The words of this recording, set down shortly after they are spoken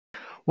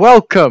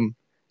Welcome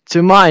to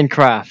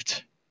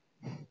Minecraft.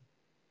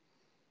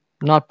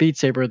 Not Beat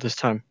Saber this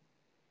time.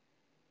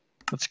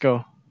 Let's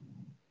go.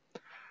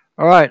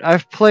 Alright,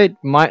 I've played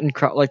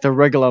Minecraft, like the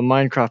regular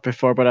Minecraft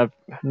before, but I've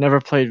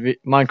never played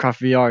Minecraft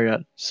VR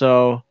yet,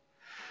 so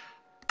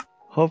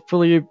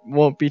hopefully it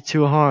won't be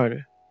too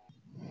hard.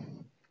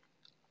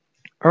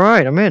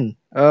 Alright, I'm in.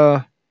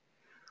 Spawn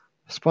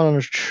on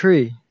a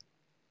tree.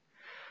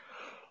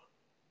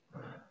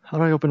 How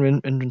do I open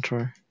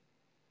inventory?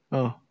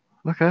 Oh,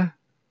 okay.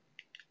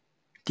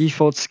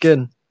 Default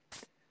skin.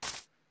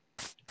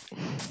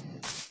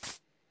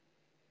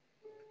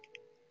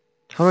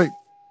 How do I...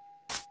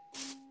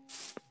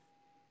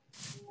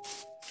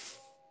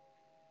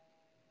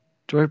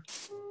 Do I...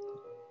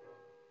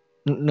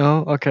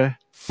 No? Okay.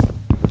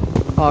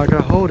 Oh, I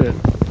gotta hold it.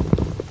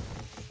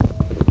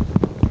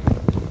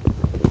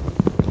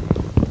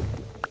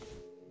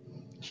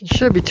 It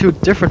shouldn't be too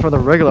different from the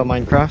regular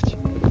Minecraft.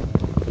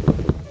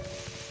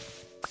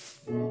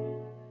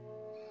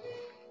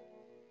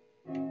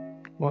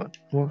 What?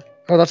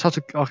 Oh, that's how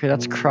to... Okay,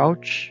 that's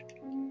crouch.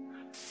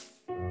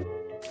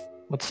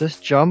 What's this?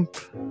 Jump?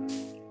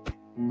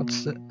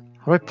 What's it?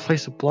 How do I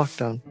place a block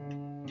down?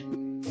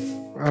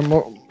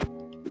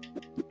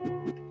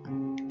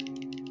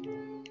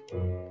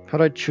 How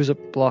do I choose a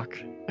block?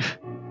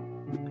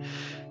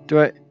 Do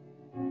I...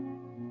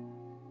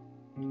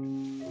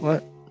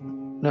 What?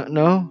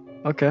 No?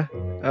 Okay.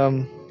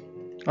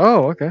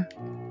 Oh, okay.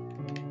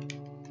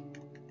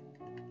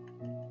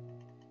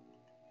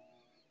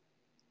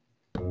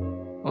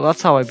 Well,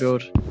 that's how I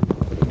build.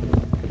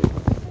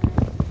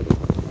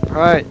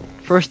 Alright,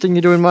 first thing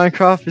you do in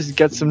Minecraft is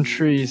get some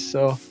trees,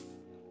 so...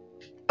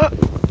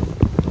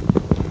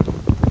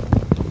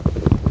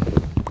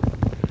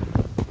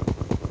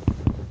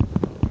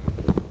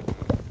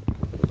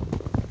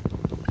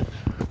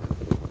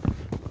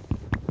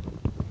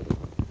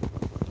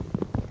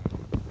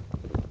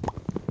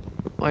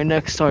 My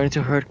neck's starting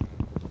to hurt.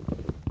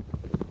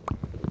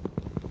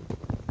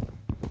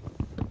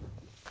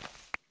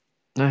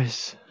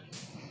 Nice.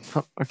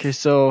 Okay,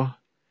 so...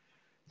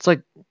 It's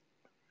like...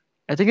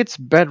 I think it's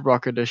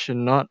Bedrock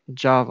Edition, not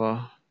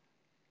Java.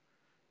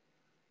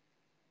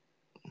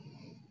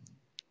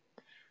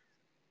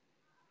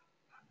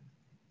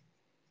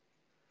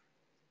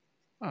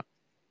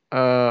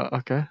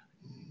 Okay.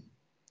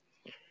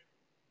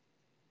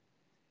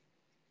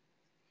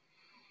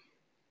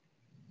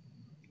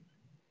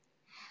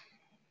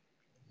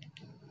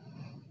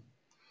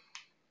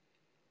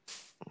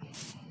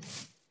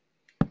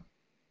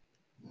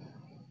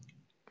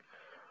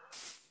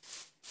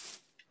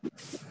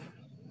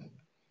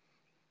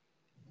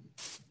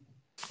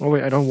 Oh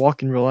wait, I don't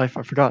walk in real life,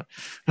 I forgot.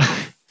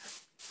 I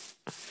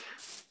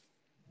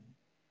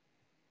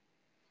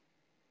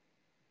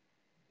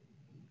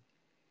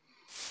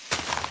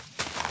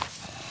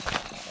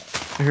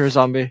hear a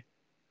zombie.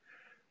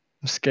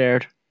 I'm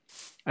scared.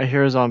 I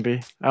hear a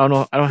zombie. I don't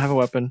know, I don't have a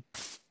weapon.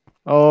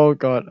 Oh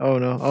god, oh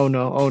no, oh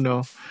no, oh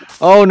no.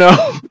 Oh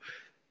no!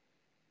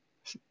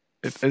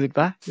 Is it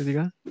back? Is he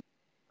gone?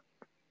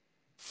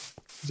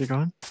 Is he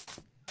gone?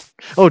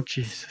 Oh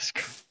Jesus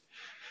Christ.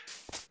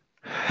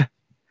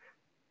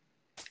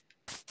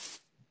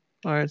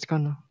 Alright, it's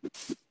gone now.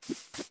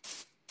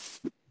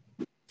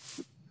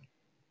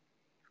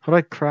 How do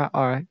I craft?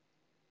 Alright.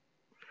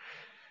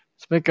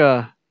 Let's make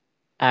a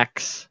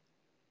axe.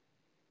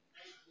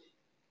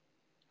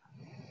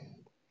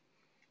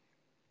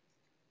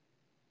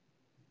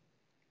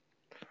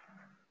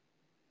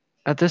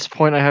 At this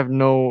point, I have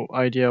no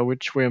idea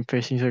which way I'm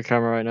facing to the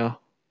camera right now.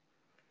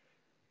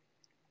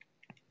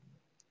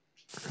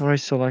 How do I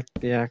select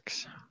the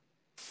axe?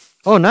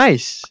 Oh,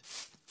 nice!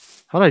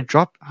 How do I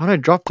drop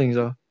things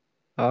though?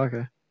 Oh,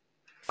 okay.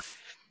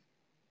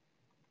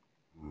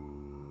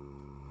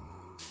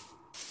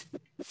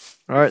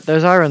 Alright,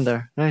 there's iron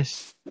there.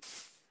 Nice.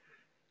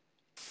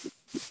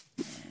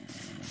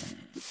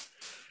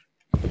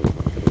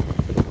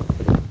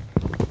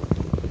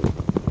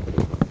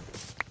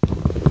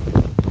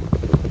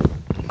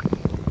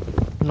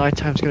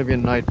 Nighttime's gonna be a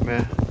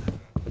nightmare.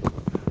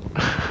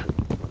 I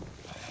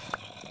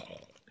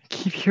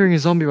keep hearing a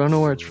zombie, but I don't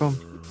know where it's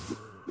from.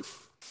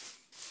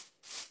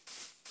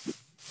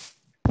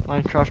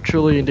 Minecraft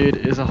truly indeed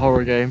is a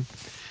horror game.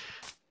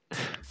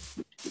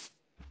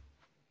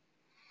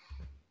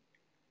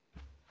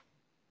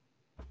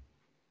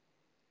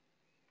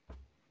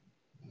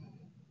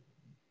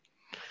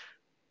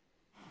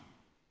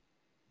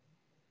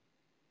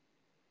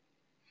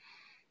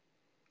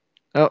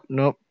 Oh,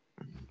 nope.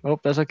 Oh,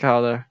 there's a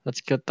cow there.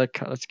 Let's get that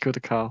cow. Let's kill the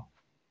cow.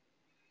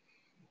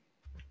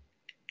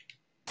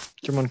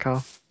 Come on,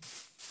 cow.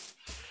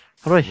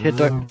 How do I hit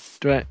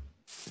that?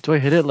 Do I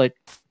hit it like...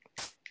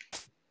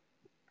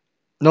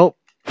 Nope.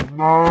 Do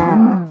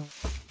I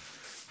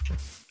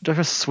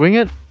just swing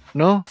it?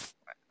 No?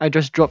 I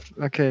just dropped...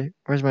 Okay,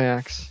 where's my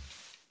axe?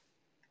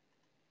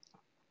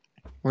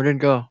 Where did it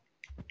go?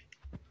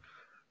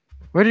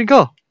 Where did it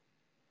go?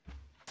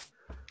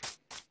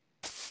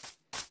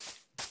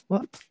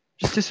 What?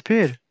 Just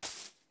disappeared.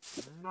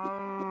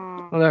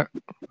 Oh, there.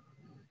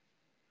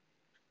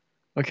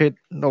 Okay,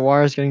 the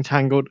wire is getting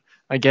tangled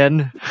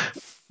again.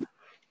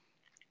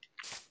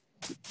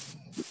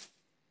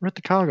 Where'd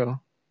the cow go?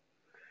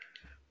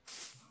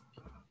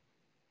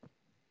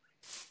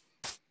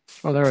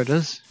 Oh, there it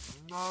is.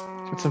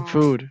 Get some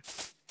food.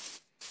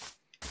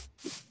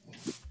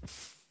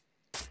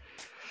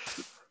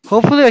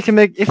 Hopefully I can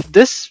make, if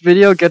this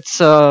video gets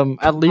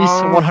at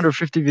least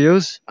 150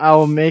 views,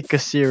 I'll make a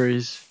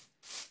series.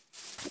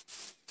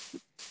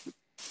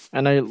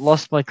 And I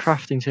lost my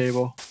crafting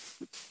table.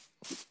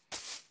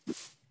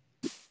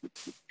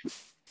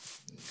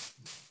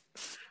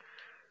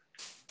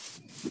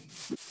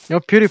 You know,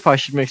 PewDiePie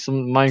should make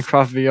some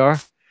Minecraft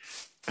VR.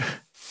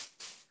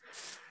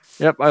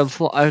 Yep,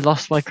 I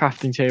lost my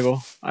crafting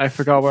table. I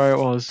forgot where it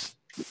was.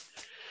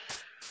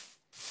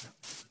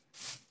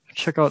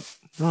 Check out.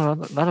 Oh,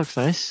 that looks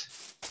nice.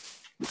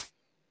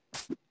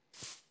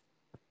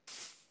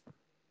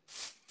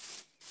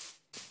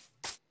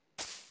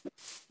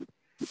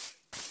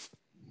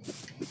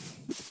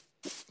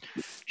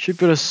 Should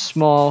build a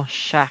small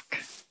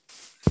shack.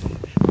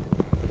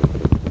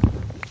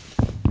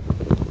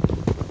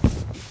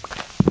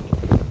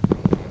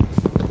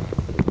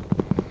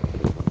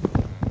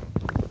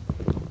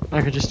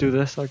 I could just do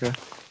this. Okay.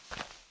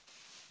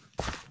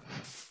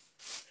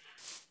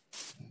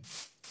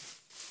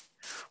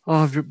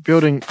 Oh,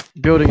 building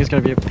is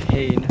gonna be a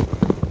pain.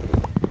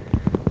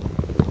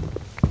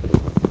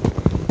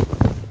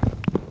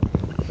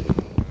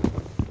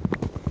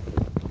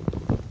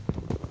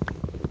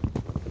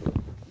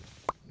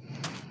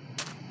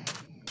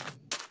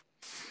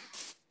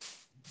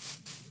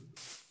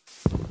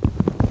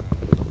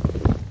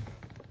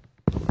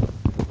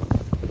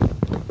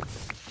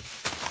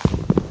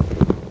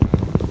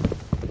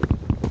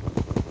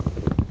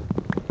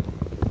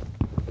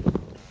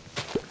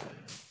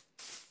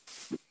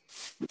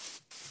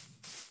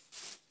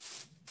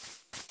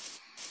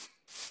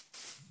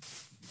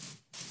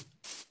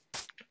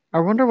 I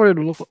wonder what it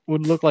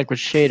would look like with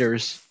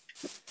shaders.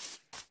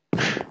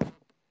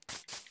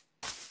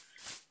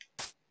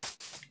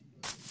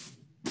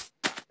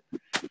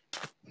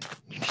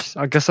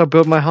 I guess I'll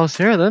build my house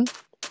here then.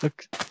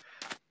 Look,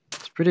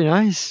 it's pretty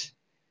nice.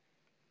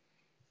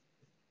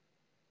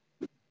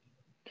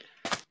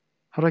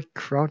 How do I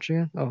crouch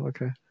again? Oh,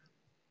 okay.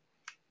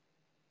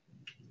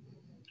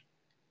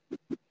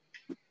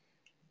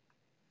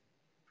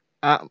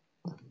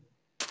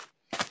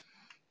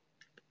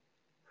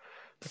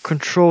 The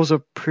controls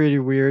are pretty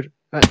weird.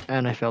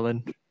 And I fell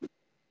in.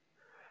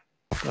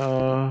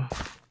 Oh,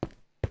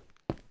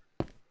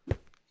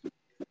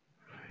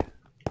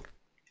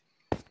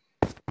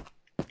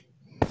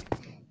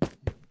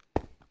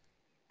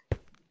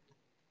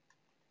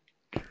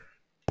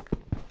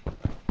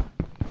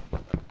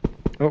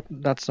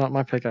 that's not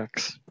my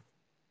pickaxe.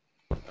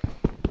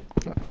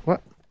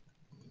 What?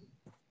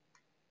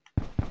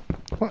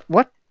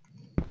 What?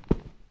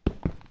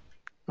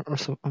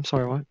 I'm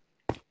sorry, what?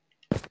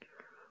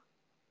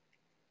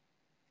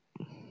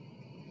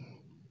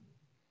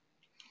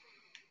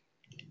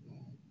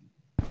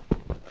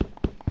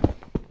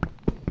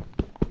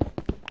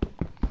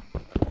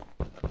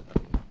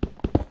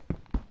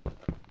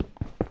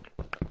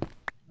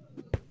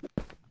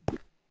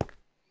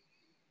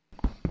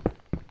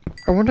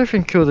 I wonder if I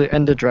can kill the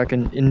Ender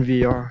Dragon in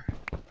VR.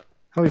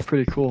 That'd be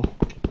pretty cool.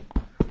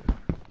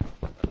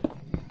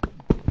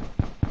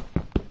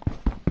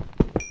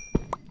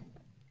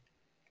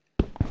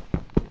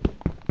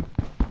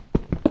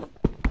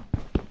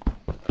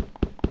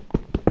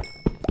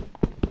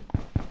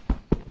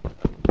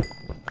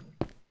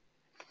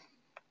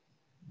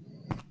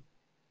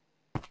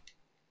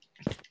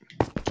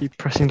 Keep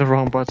pressing the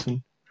wrong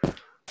button.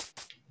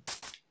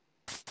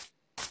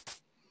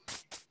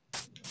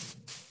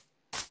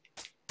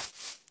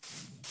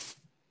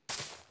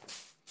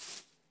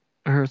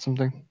 I heard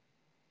something.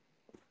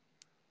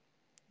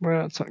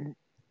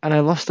 And I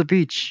lost the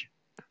beach.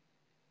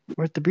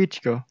 Where'd the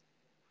beach go?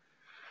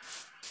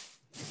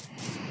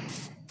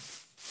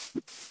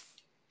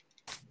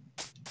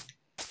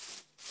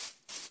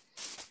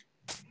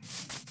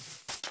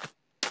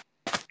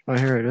 Oh,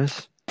 here it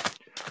is.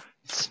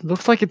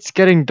 Looks like it's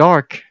getting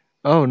dark.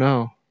 Oh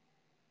no.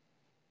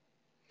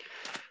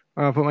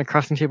 I'll put my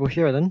crafting table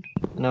here then.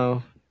 And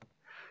I'll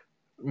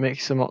make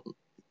some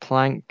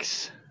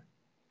planks.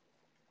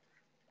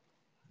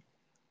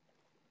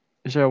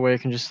 Is there a way I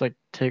can just like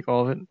take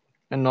all of it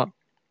and not?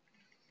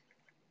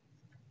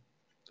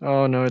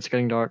 Oh no, it's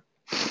getting dark.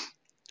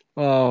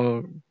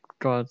 Oh,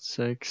 God's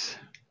sakes.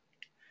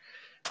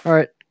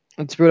 Alright,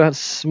 let's build a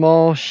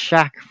small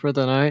shack for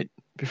the night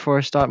before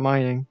I start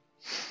mining.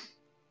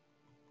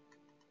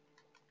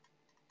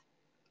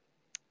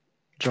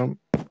 Jump.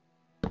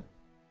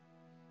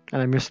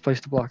 And I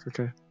misplaced the block,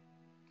 okay.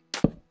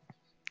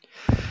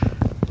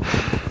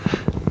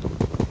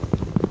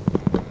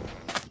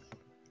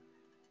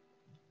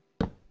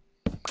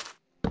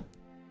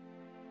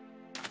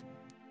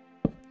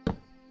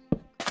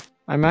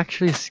 I'm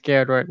actually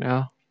scared right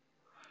now.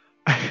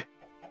 I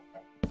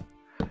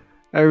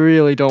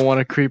really don't want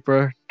a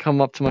creeper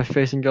come up to my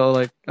face and go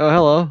like, oh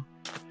hello,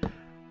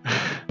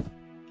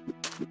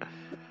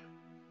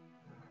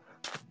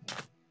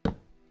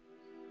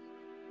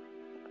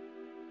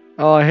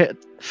 Oh, I hit.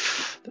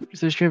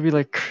 There's gonna be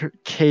like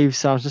cave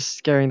sounds just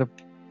scaring the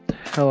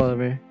hell out of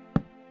me.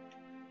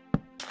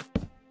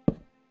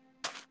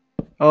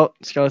 Oh,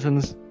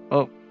 skeletons.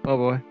 Oh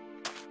boy.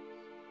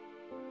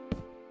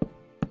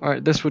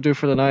 Alright, this will do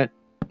for the night.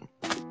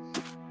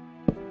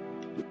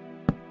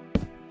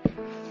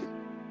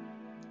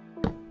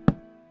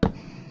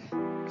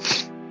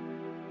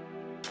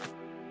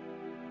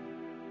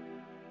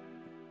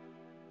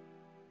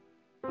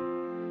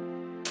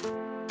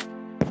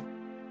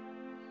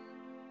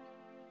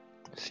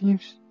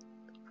 Seems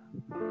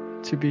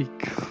to be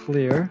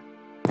clear.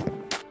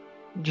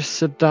 Just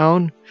sit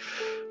down.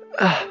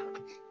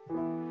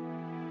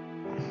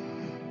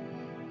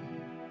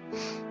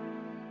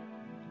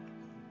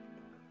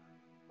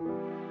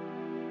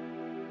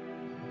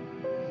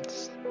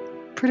 It's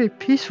pretty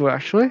peaceful,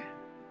 actually.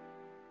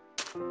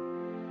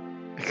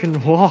 I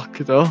can walk,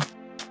 though.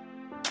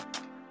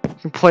 I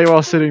can play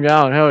while sitting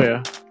down, hell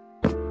yeah.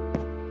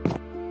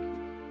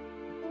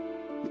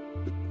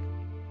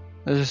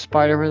 There's a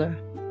spider over there.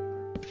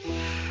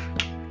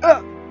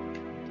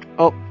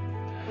 Oh,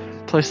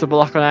 placed the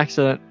block on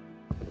accident.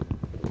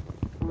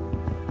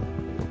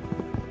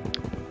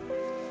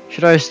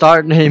 Should I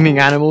start naming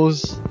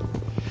animals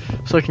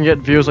so I can get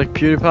views like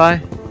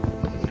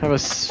PewDiePie?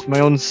 Have my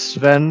own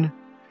Sven.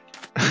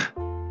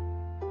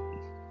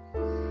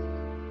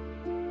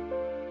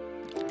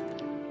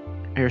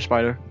 Here,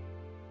 spider.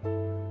 I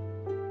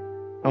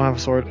don't have a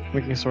sword. I'm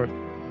making a sword.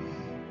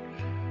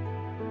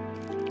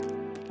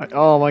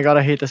 Oh my god,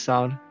 I hate the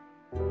sound.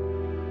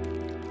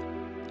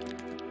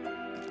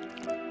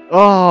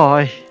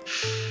 Oh,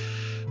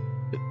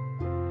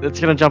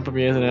 it's gonna jump at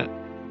me, isn't it?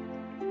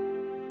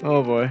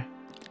 Oh boy.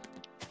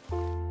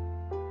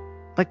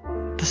 Like,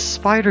 the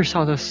spider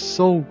sounds are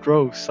so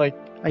gross. Like,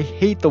 I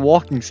hate the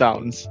walking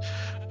sounds.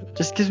 It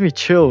just gives me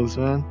chills,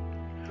 man.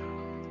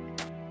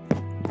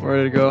 Where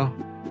did it go?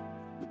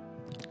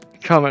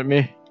 Come at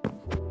me.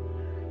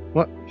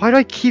 What? Why do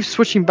I keep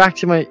switching back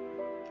to my...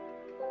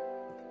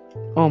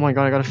 Oh my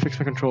god, I gotta fix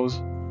my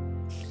controls.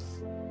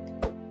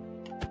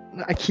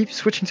 I keep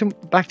switching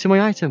back to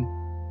my item.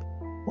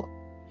 What?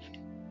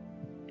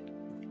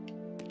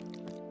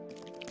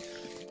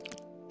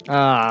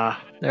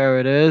 Ah, there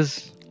it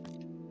is.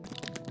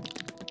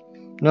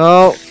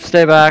 No,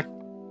 stay back.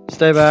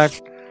 Stay back.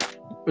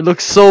 It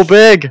looks so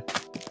big.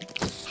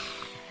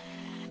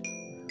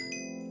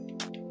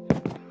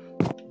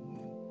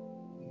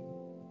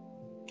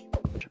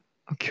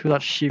 I'll kill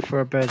that sheep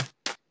for a bed.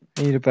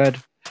 I need a bed.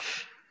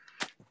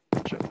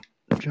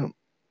 Jump.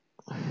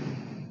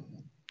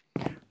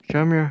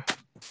 Come here.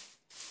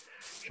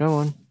 Come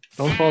on.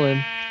 Don't fall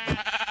in.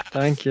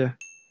 Thank you.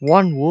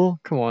 One wool?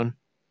 Come on.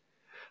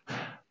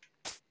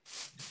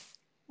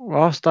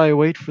 Whilst I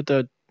wait for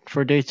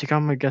day to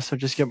come, I guess I'll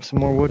just get some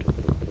more wood.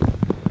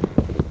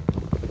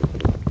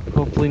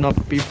 Hopefully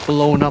not be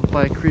blown up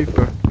by a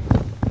creeper.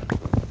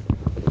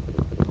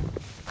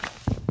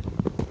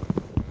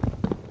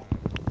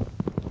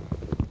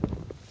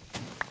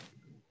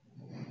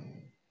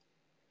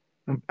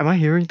 Am I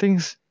hearing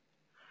things?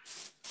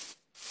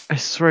 I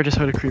swear I just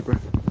heard a creeper.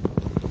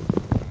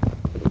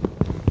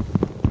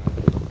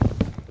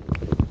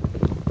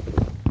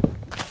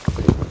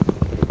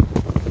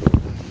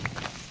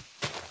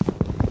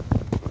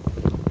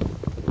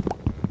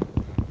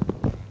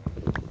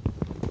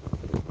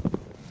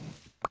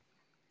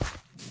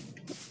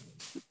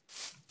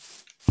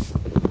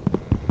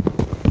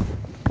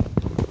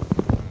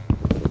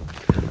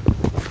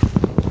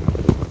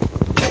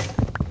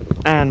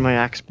 And my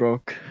axe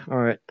broke.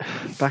 Alright,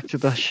 back to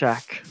the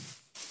shack.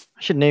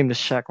 I should name this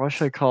shack. What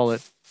should I call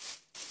it?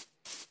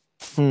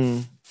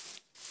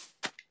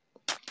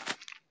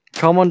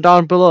 Comment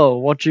down below.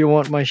 What do you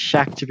want my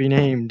shack to be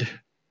named?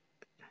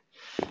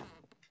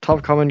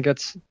 Top comment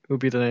will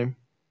be the name,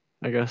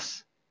 I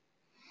guess.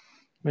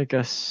 Make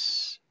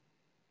us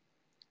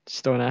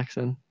stone axe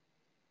in.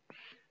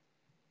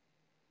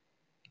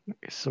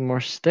 Some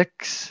more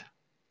sticks.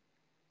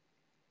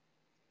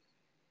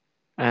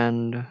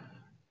 And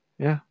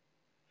yeah.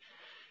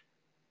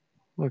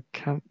 Look,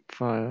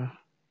 campfire.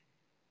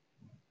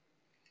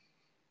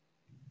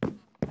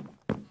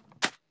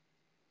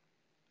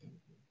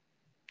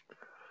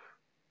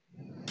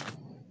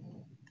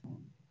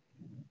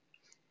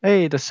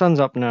 Hey, the sun's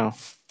up now.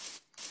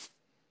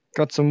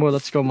 Got some wood,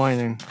 let's go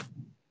mining.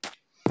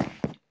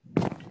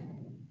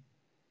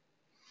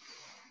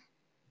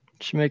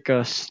 Should make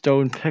a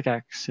stone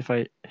pickaxe if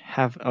I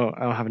have... Oh,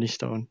 I don't have any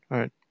stone.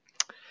 Alright.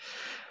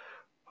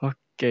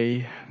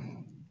 Okay.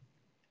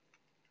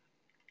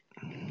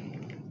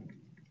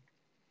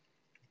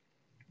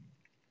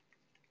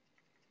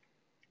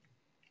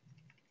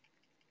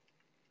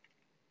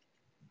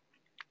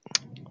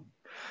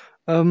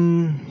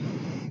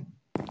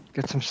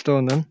 Get some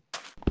stone then.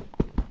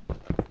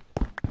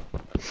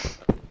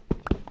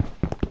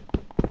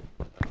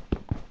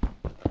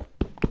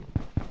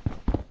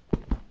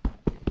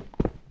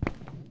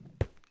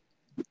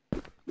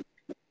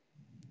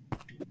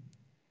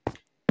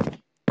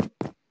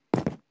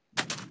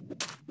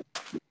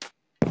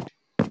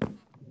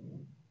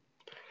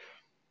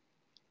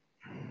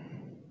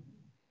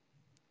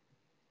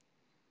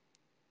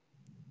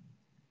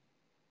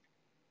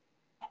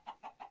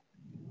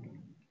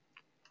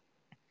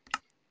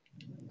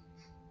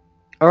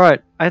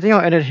 Alright, I think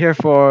I'll end it here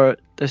for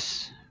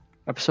this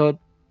episode.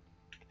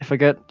 If I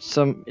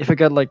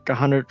get like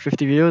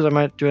 150 views, I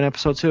might do an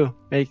episode 2.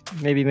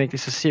 Maybe make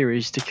this a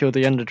series to kill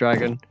the Ender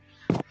Dragon.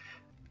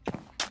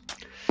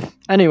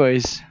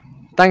 Anyways,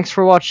 thanks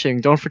for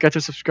watching. Don't forget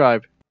to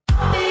subscribe.